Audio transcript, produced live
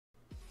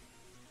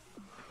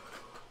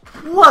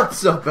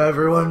What's up,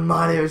 everyone?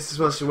 My name is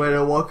Exposedtomato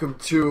and welcome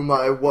to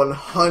my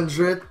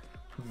 100th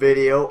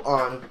video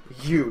on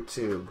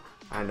YouTube.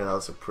 I know that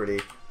was a pretty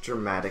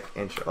dramatic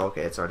intro.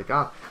 Okay, it's already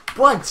gone.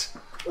 But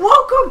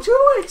welcome to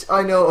it!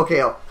 I know,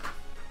 okay,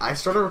 I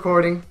started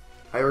recording.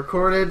 I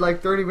recorded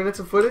like 30 minutes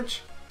of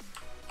footage.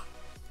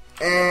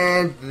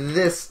 And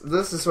this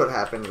is what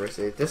happened,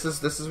 Rissy. This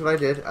is what I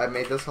did. I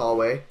made this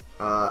hallway.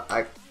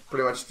 I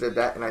pretty much did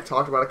that, and I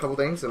talked about a couple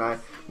things, and I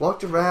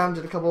walked around,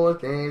 did a couple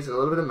of things, a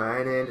little bit of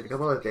mining, did a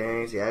couple of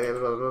things, yeah, blah,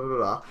 blah, blah, blah,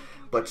 blah.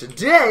 But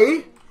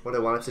today, what I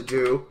wanted to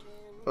do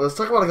was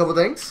talk about a couple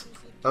things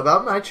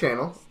about my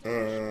channel,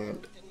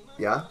 and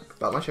yeah,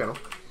 about my channel,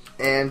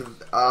 and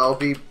I'll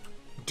be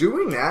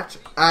doing that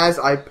as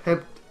I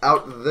pimped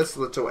out this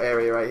little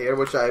area right here,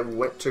 which I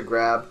went to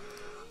grab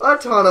a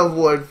ton of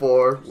wood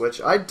for,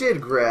 which I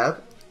did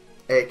grab,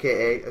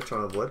 aka a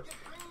ton of wood.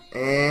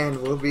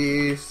 And we'll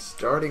be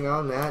starting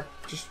on that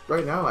just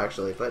right now,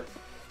 actually. But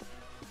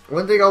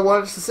one thing I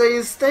wanted to say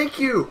is thank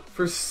you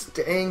for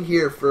staying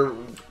here for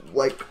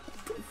like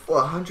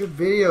 100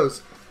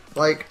 videos.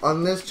 Like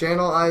on this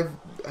channel, I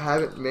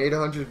haven't made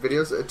 100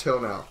 videos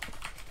until now.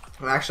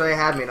 Actually, I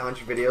have made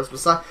 100 videos.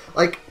 Besides,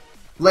 like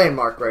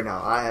landmark right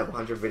now, I have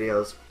 100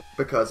 videos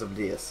because of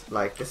this.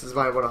 Like this is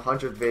my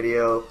 100th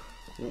video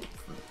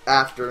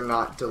after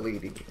not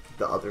deleting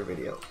the other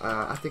video.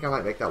 I think I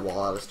might make that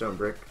wall out of stone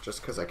brick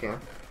just because I can.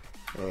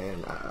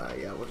 And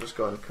yeah, we'll just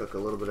go ahead and cook a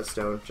little bit of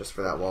stone just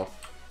for that wall.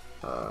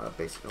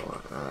 Basically,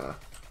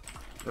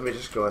 let me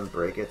just go ahead and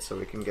break it so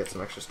we can get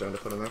some extra stone to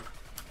put in there.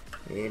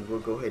 And we'll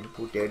go ahead and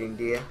put that in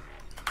there.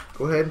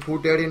 Go ahead and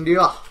put that in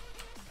there.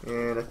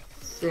 And I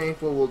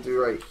think what we'll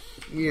do right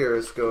here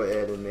is go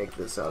ahead and make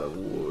this out of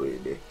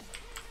wood.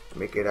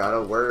 Make it out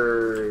of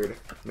word.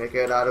 Make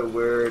it out of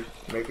word.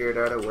 Make it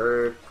out of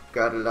word.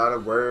 Got a lot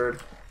of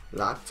word.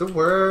 Lots of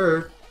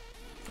word.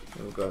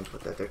 And we'll go ahead and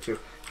put that there too.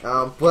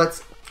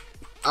 But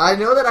I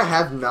know that I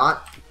have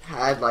not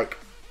had like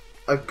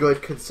a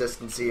good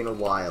consistency in a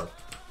while.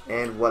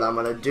 And what I'm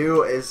going to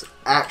do is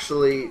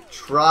actually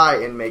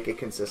try and make a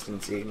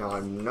consistency. Now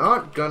I'm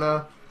not going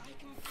to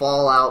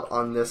fall out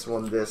on this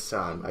one this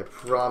time. I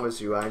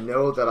promise you. I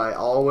know that I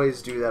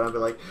always do that. I'll be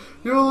like,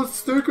 yo, let's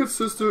stay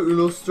consistent and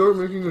I'll start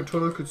making a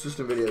ton of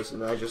consistent videos.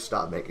 And I just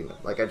stop making them.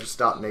 Like I just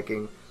stopped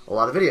making a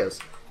lot of videos.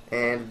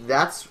 And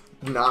that's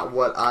not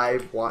what I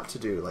want to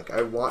do. Like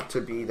I want to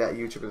be that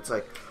YouTuber that's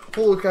like,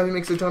 holy crap, he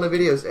makes a ton of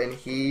videos and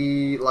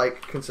he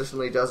like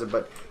consistently does it.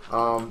 But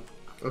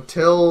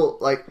until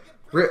like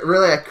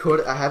really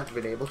I haven't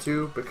been able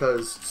to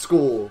because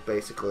school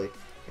basically.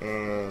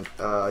 And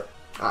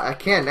I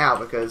can now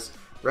because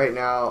right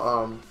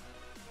now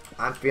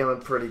I'm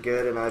feeling pretty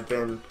good and I've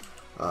been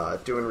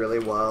doing really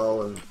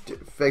well and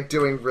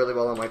doing really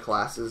well in my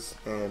classes,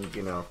 and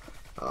you know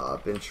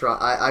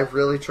I've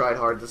really tried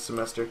hard this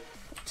semester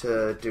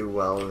to do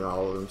well in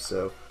all of them.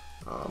 So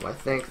I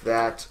think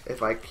that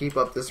if I keep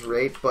up this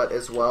rate, but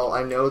as well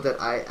I know that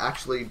I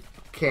actually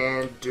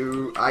can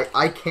do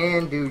I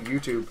can do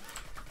YouTube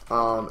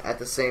at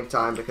the same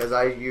time, because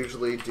I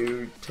usually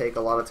do take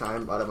a lot of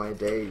time out of my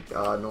day,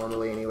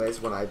 normally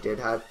anyways, when I did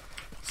have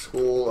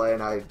school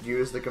and I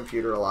use the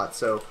computer a lot.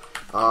 So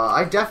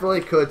I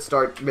definitely could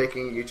start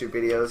making YouTube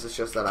videos. It's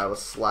just that I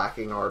was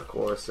slacking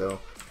hardcore, so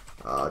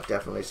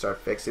definitely start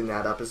fixing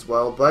that up as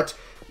well. But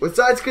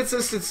besides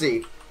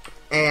consistency,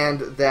 and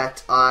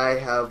that I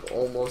have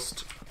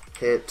almost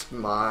hit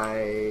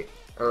my,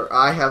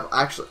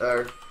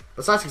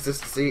 besides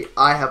consistency,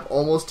 I have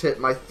almost hit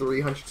my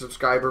 300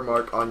 subscriber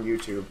mark on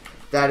YouTube.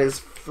 That is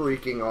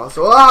freaking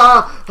awesome.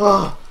 Ah!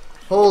 Oh,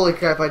 holy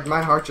crap,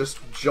 my heart just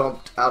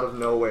jumped out of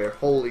nowhere.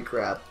 Holy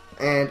crap.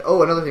 And,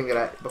 oh, another thing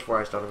that before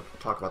I start to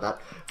talk about that,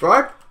 before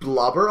I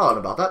blubber on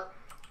about that,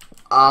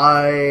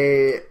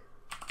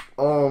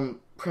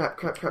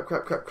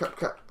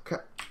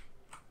 crap.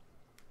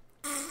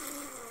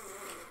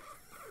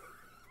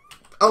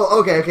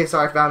 Oh, okay,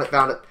 sorry, found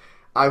it.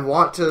 I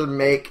want to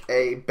make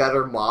a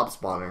better mob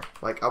spawner.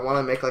 Like, I want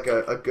to make like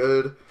a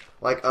good,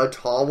 like a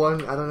tall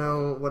one. I don't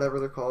know, whatever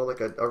they're called. Like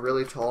a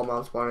really tall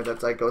mob spawner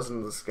that's like goes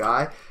into the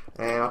sky.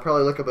 And I'll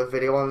probably look up a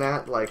video on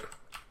that like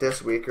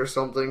this week or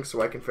something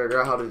so I can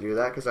figure out how to do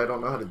that, because I don't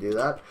know how to do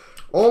that.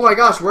 Oh my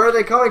gosh, where are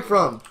they coming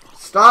from?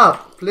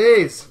 Stop,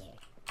 please.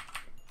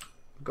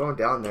 I'm going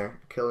down there,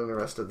 killing the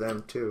rest of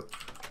them too.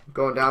 I'm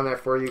going down there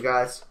for you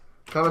guys.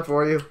 Coming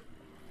for you.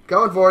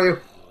 Coming for you.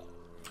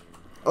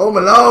 Oh,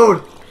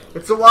 Malone!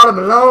 It's a lot of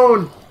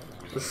Malone!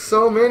 There's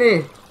so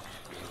many!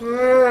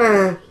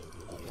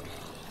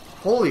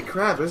 Holy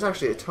crap, there's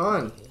actually a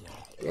ton.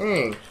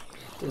 Dang.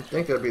 Didn't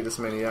think there'd be this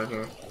many down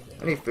here.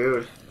 I need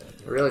food.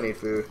 I really need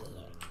food.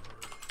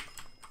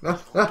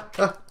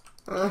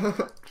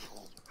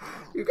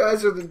 You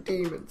guys are the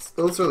demons.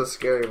 Those are the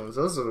scary ones.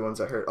 Those are the ones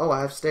that hurt. Oh, I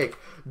have steak.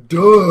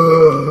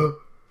 Duh!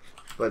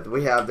 But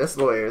we have this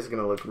little area is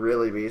going to look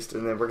really beast,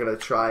 and then we're going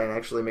to try and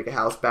actually make a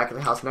house back at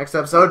the house next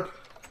episode.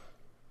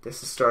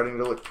 This is starting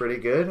to look pretty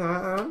good.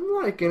 I'm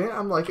liking it.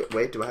 I'm liking it.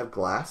 Wait, do I have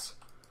glass?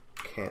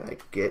 Can I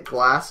get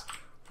glass?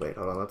 Wait,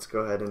 hold on. Let's go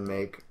ahead and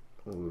make...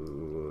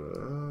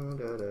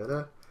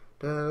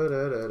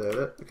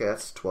 Okay,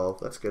 that's 12.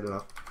 That's good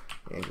enough.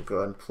 And we'll go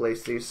ahead and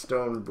place these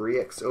stone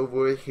bricks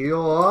over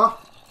here.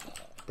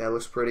 That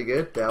looks pretty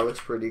good. That looks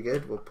pretty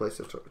good. We'll place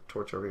a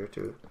torch over here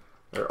too.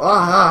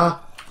 My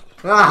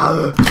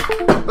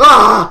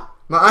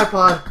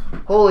iPod.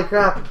 Holy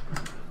crap.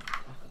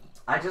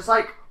 I just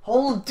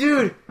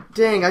dude.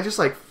 Dang, I just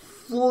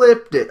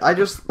flipped it. I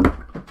just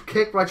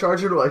kicked my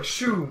charger to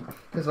shoo.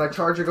 Because my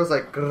charger goes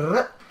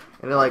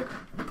and it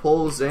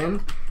pulls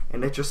in.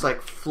 And it just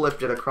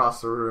flipped it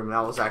across the room.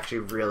 That was actually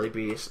really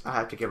beast. I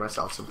have to give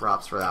myself some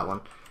props for that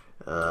one.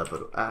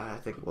 But I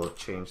think we'll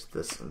change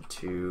this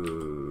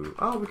into...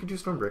 Oh, we can do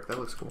stone brick. That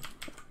looks cool.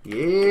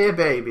 Yeah,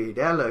 baby.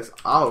 That looks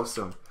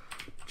awesome.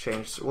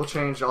 We'll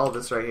change all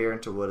this right here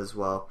into wood as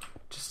well.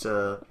 Just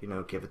to,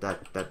 give it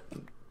that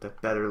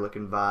better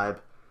looking vibe.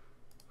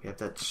 We have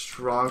that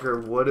stronger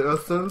wood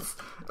essence.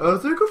 I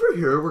think over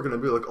here we're going to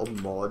be a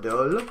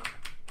model.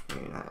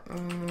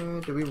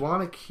 Do we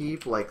want to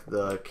keep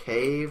the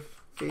cave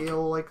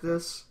feel like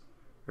this,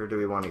 or do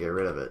we want to get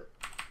rid of it?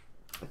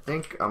 I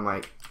think I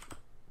might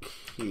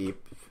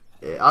keep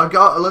it.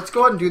 Let's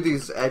go ahead and do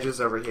these edges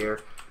over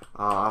here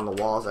on the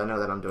walls. I know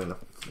that I'm doing the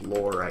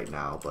floor right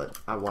now, but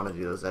I want to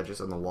do those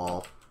edges on the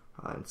wall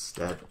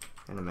instead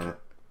in a minute.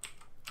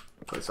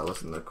 Place all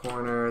this in the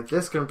corner.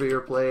 This can be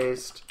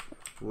replaced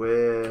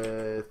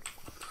with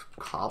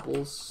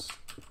cobblestone.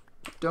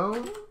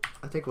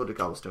 I think we'll do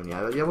cobblestone,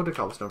 yeah, we'll do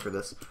cobblestone for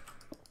this.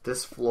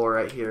 This floor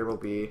right here will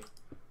be,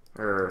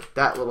 or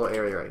that little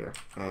area right here.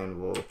 And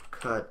we'll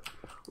cut,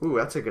 ooh,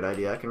 that's a good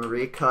idea. I can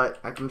recut,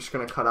 I'm just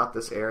going to cut out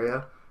this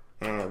area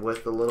and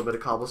with a little bit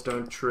of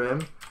cobblestone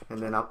trim, and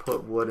then I'll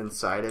put wood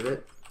inside of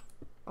it.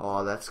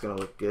 Oh, that's going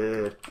to look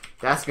good.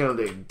 That's going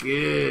to look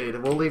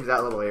good. We'll leave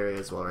that little area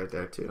as well right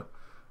there too.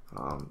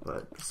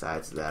 But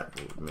besides that,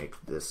 we'll make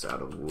this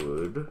out of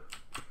wood.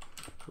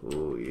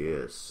 Oh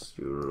yes,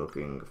 you're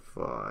looking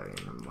fine,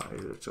 my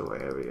little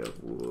area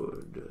of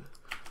wood.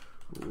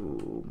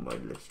 Ooh, my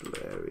little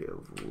area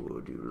of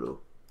wood, you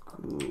look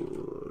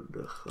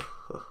good.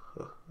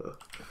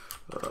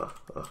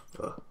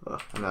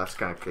 I know that's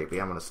kind of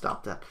creepy, I'm gonna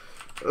stop that.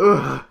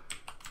 Ugh.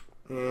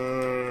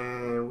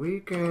 And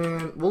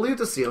we'll leave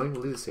the ceiling,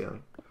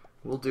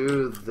 we'll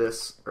do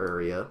this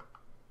area,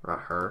 right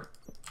here.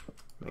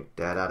 Make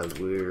that out of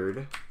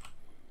wood.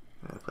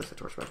 Place the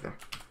torch back there.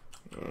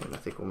 And I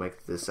think we'll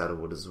make this out of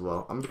wood as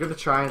well. I'm gonna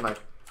try and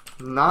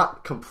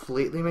not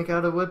completely make it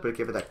out of wood, but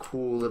give it that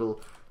cool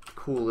little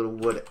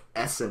wood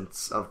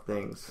essence of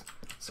things.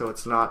 So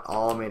it's not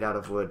all made out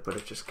of wood, but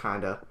it's just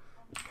kinda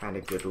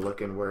good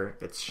looking where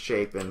it's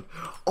shaping.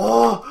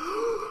 Oh,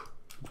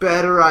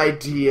 better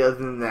idea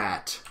than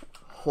that.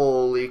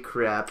 Holy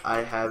crap!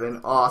 I have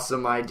an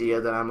awesome idea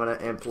that I'm gonna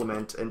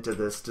implement into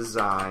this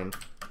design.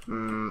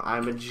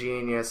 I'm a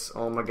genius,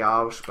 oh my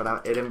gosh,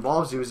 but it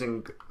involves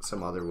using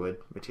some other wood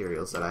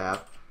materials that I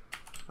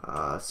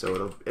have.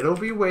 So it'll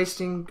be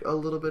wasting a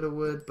little bit of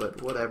wood,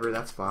 but whatever,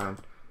 that's fine.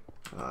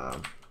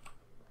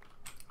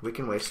 We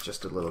can waste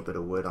just a little bit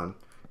of wood on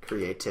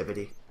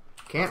creativity.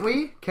 Can't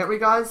we? Can't we,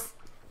 guys?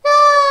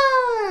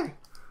 Yay!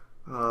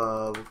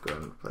 We'll go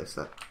ahead and replace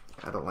that.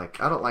 I don't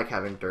like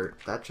having dirt.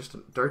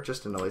 Dirt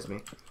just annoys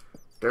me.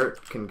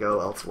 Dirt can go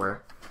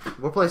elsewhere.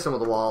 We'll play some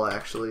of the wall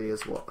actually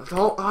as well.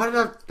 Oh, I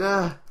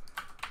have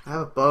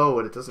a bow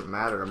and it doesn't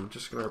matter. I'm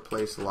just gonna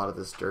replace a lot of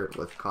this dirt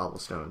with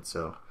cobblestone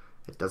so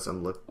it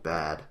doesn't look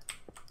bad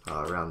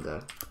around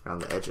the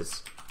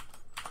edges.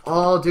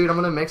 Oh, dude, I'm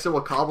gonna mix it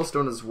with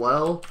cobblestone as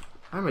well.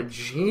 I'm a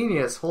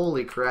genius.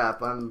 Holy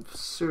crap! I'm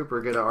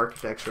super good at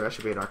architecture. I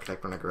should be an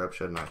architect when I grow up,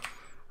 shouldn't I?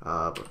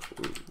 But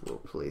we'll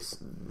place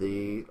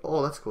the.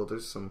 Oh, that's cool.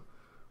 There's some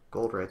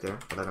gold right there,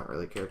 but I don't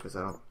really care because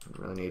I don't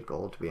really need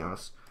gold, to be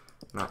honest.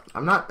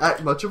 I'm not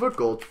that much of a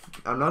gold.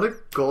 I'm not a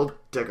gold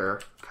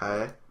digger.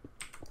 Okay.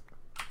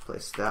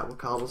 Place that with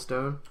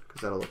cobblestone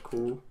because that'll look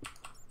cool.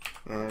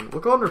 And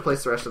we'll go and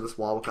replace the rest of this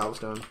wall with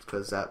cobblestone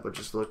because that would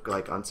just look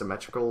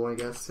unsymmetrical, I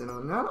guess.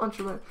 Not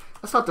unsymmetrical.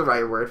 That's not the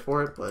right word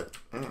for it, but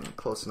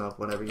close enough.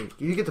 Whatever.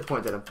 You get the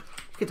point that I'm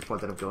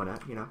going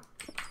at.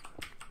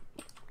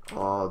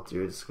 Oh,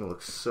 dude, it's gonna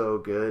look so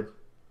good.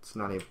 It's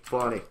not even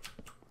funny.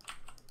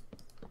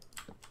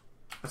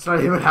 That's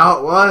not even how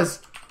it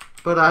was.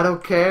 But I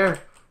don't care,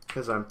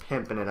 because I'm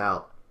pimping it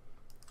out.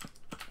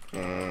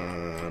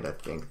 And I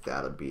think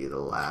that'll be the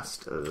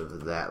last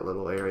of that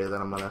little area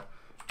that I'm gonna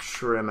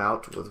trim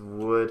out with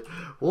wood.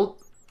 Well,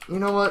 you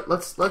know what?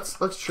 Let's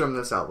trim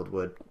this out with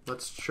wood.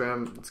 Let's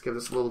give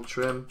this a little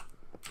trim.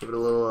 Give it a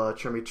little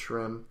trimmy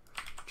trim.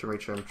 Trimmy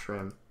trim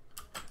trim.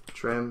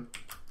 Trim.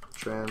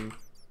 Trim.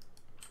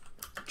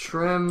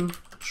 Trim.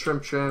 Trim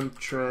trim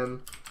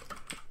trim.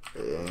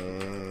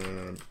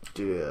 And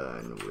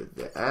done with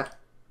that.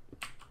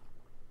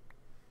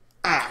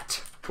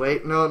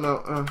 Wait, no,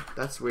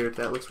 that's weird.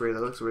 That looks weird.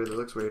 Looks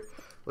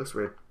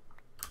weird.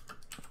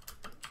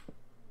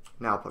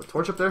 Now I'll put a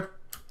torch up there.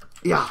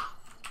 Yeah,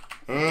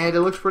 and it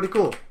looks pretty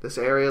cool. This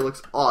area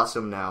looks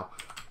awesome now.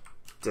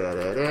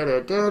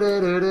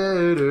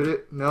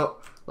 No,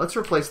 let's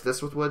replace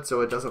this with wood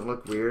so it doesn't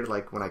look weird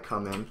like when I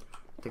come in.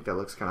 I think that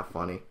looks kind of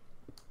funny.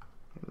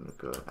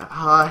 Good.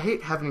 I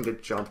hate having to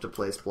jump to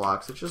place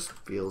blocks. It just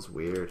feels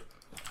weird.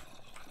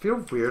 I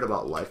feel weird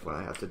about life when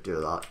I have to do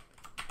that.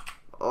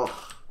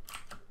 Oh,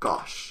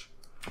 gosh.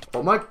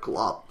 Oh my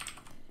god.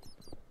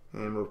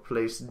 And we'll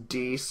place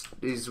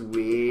this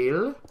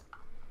wheel.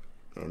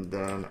 And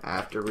then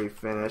after we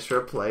finish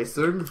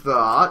replacing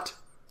that...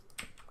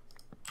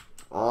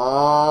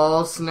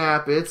 Oh,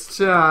 snap, it's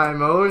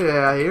time. Oh,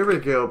 yeah, here we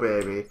go,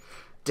 baby.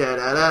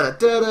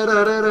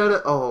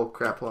 Da-da-da-da-da-da-da-da. Oh,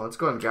 crap, hold on. Let's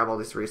go ahead and grab all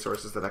these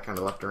resources that I kind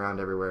of left around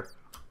everywhere.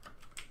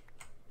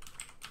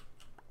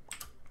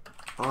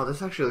 Oh,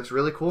 this actually looks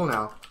really cool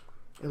now.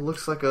 It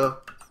looks like a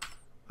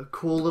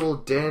cool little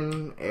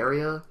den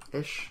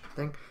area-ish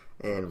thing.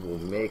 And we'll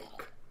make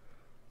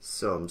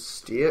some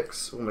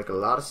sticks. We'll make a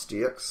lot of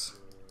sticks.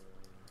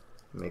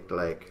 Make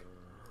like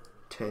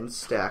 10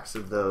 stacks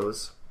of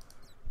those.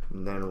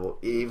 And then we'll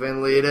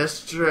evenly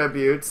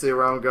distribute. See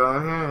where I'm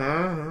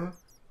going?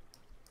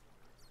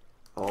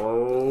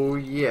 Oh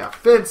yeah.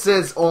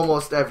 Fences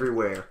almost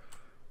everywhere.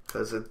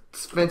 Because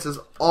fences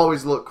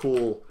always look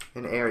cool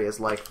in areas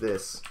like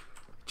this.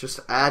 Just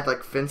add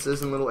like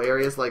fences in little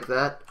areas like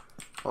that.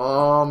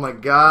 Oh my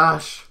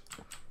gosh.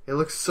 It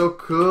looks so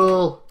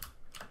cool.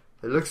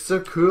 It looks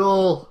so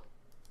cool.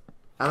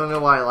 I don't know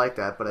why I like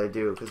that, but I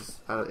do, because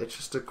it's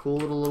just a cool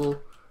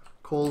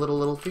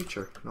little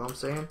feature. You know what I'm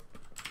saying?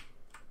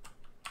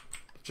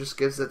 It just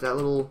gives it that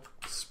little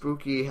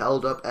spooky,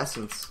 held up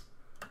essence.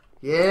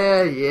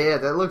 Yeah,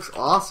 that looks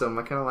awesome.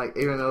 I kind of like,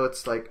 even though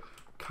it's like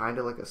kind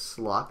of like a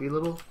sloppy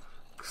little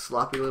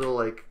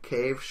like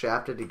cave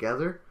shafted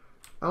together.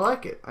 I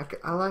like it.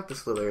 I like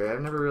this little area.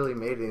 I've never really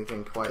made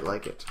anything quite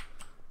like it.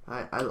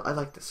 I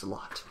like this a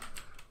lot.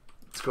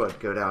 Let's go ahead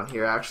and go down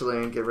here actually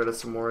and get rid of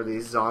some more of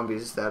these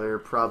zombies that are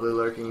probably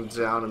lurking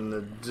down in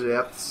the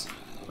depths.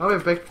 Oh, we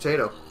have baked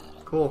potato.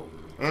 Cool.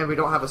 And we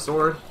don't have a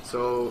sword,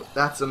 so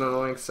that's an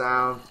annoying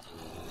sound.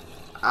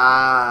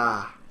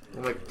 Ah.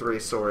 We'll make 3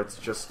 swords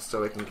just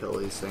so we can kill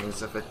these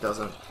things if it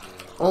doesn't.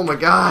 Oh my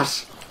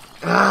gosh!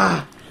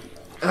 Ah.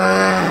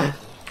 Ah.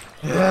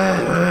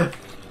 Ah.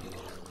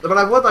 But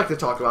I would like to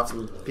talk about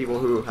some people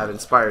who have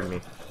inspired me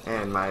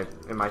in my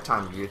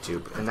time of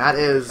YouTube, and that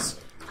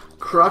is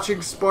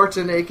Crouching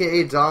Spartan,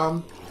 aka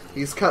Dom.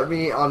 He's cut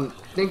me on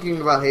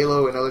thinking about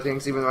Halo and other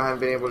things, even though I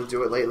haven't been able to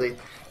do it lately.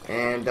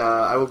 And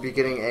I will be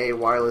getting a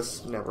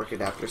wireless network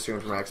adapter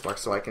soon for my Xbox,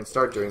 so I can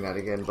start doing that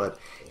again. But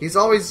he's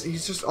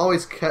just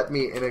always kept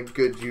me in a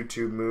good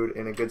YouTube mood,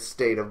 in a good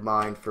state of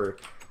mind for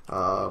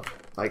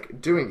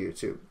like doing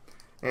YouTube.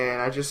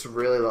 And I just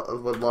really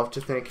would love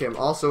to thank him.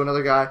 Also,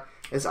 another guy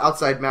is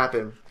Outside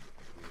Mappin'.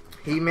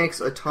 He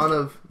makes a ton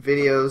of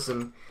videos,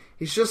 and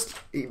he's just,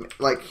 he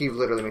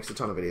literally makes a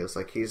ton of videos.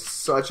 Like, he's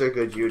such a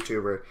good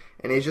YouTuber.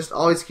 And he just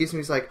always keeps me,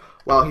 he's like,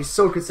 wow, he's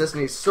so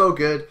consistent, he's so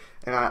good.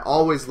 And I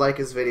always like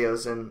his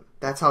videos, and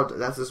that's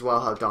as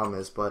well how Dom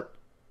is. But,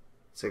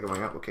 is it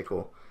going up? Okay,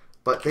 cool.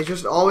 But they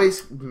just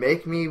always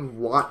make me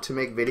want to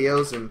make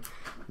videos, and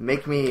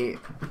make me,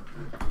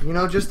 you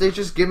know, they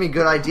just give me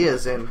good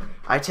ideas. And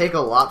I take a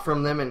lot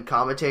from them in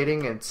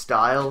commentating and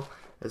style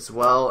as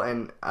well.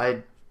 And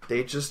I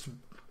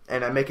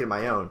make it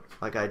my own.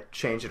 Like, I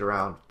change it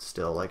around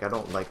still. Like, I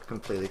don't, like,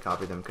 completely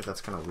copy them, because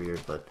that's kind of weird.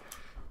 But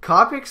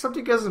copying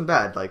something isn't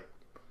bad. Like,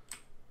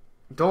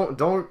 don't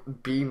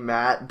be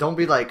mad. Don't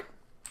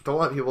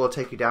let people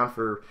take you down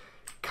for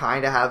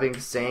kind of having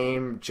the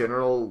same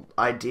general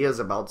ideas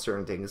about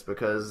certain things,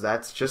 because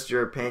that's just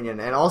your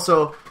opinion. And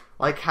also,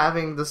 like,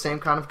 having the same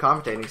kind of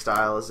commentating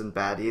style isn't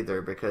bad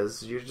either,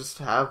 because you just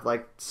have,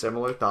 like,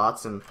 similar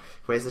thoughts and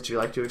ways that you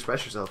like to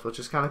express yourself, which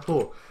is kind of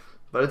cool.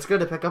 But it's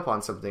good to pick up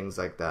on some things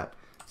like that.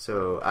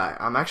 So,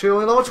 I'm actually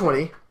only level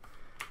 20.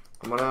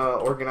 I'm gonna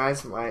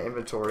organize my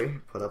inventory,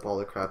 put up all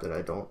the crap that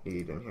I don't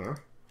need in here.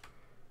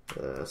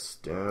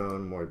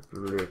 Stone, more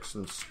bricks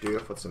and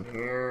stuff. What's in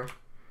here?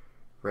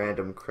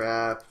 Random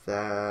crap,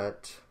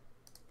 that.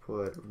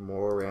 Put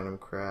more random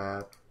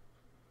crap.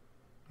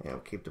 And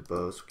we'll keep the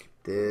bows, we'll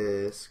keep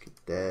this,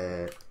 keep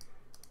that.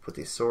 Put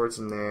these swords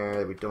in there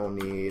that we don't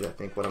need. I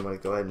think what I'm gonna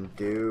go ahead and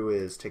do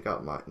is take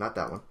out not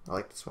that one. I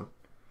like this one.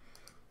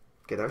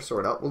 Get our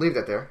sword out. We'll leave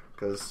that there,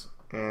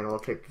 and we'll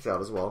take this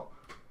out as well.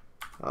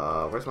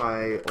 Where's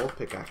my old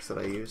pickaxe that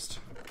I used?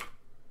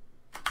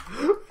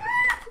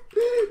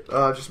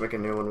 Just make a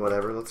new one,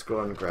 whatever. Let's go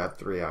and grab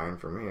 3 iron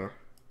from here.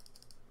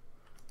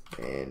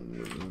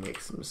 And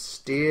make some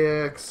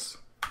sticks.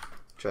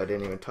 Which I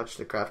didn't even touch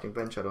the crafting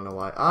bench. I don't know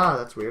why. Ah,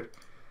 that's weird.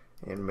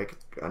 And make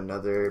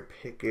another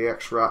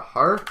pickaxe right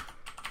here.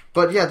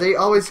 But yeah, they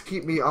always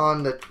keep me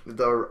on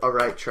the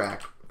right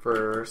track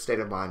for state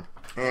of mind.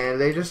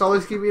 And they just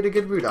always keep me in a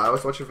good mood. I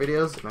always watch their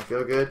videos, and I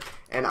feel good.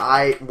 And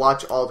I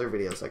watch all their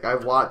videos. Like, I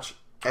watch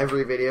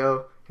every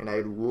video, and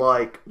I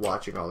like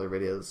watching all their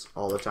videos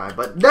all the time.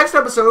 But next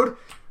episode,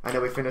 I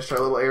know we finished our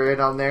little area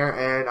down there,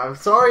 and I'm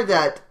sorry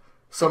that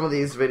some of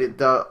these videos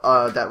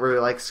that were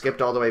like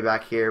skipped all the way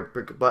back here,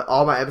 but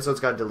all my episodes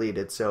got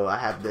deleted, so I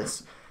have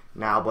this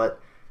now. But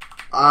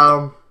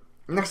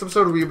next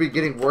episode we'll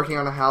be working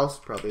on a house,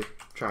 probably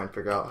try and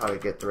figure out how to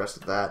get the rest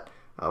of that.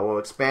 We'll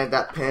expand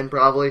that pen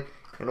probably,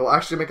 and we'll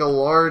actually make a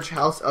large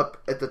house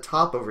up at the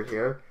top over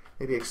here.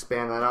 Maybe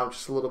expand that out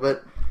just a little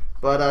bit.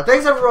 But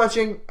thanks everyone for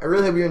watching. I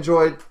really hope you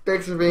enjoyed.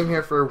 Thanks for being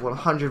here for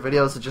 100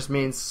 videos. It just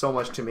means so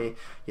much to me.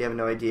 You have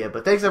no idea.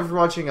 But thanks everyone for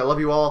watching. I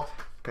love you all.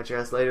 Catch you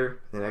guys later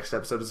in the next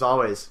episode as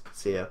always.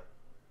 See ya.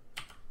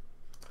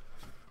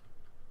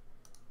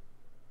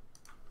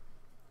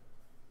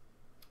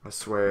 I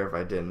swear if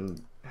I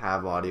didn't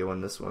have audio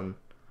in this one,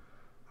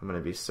 I'm gonna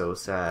be so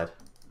sad.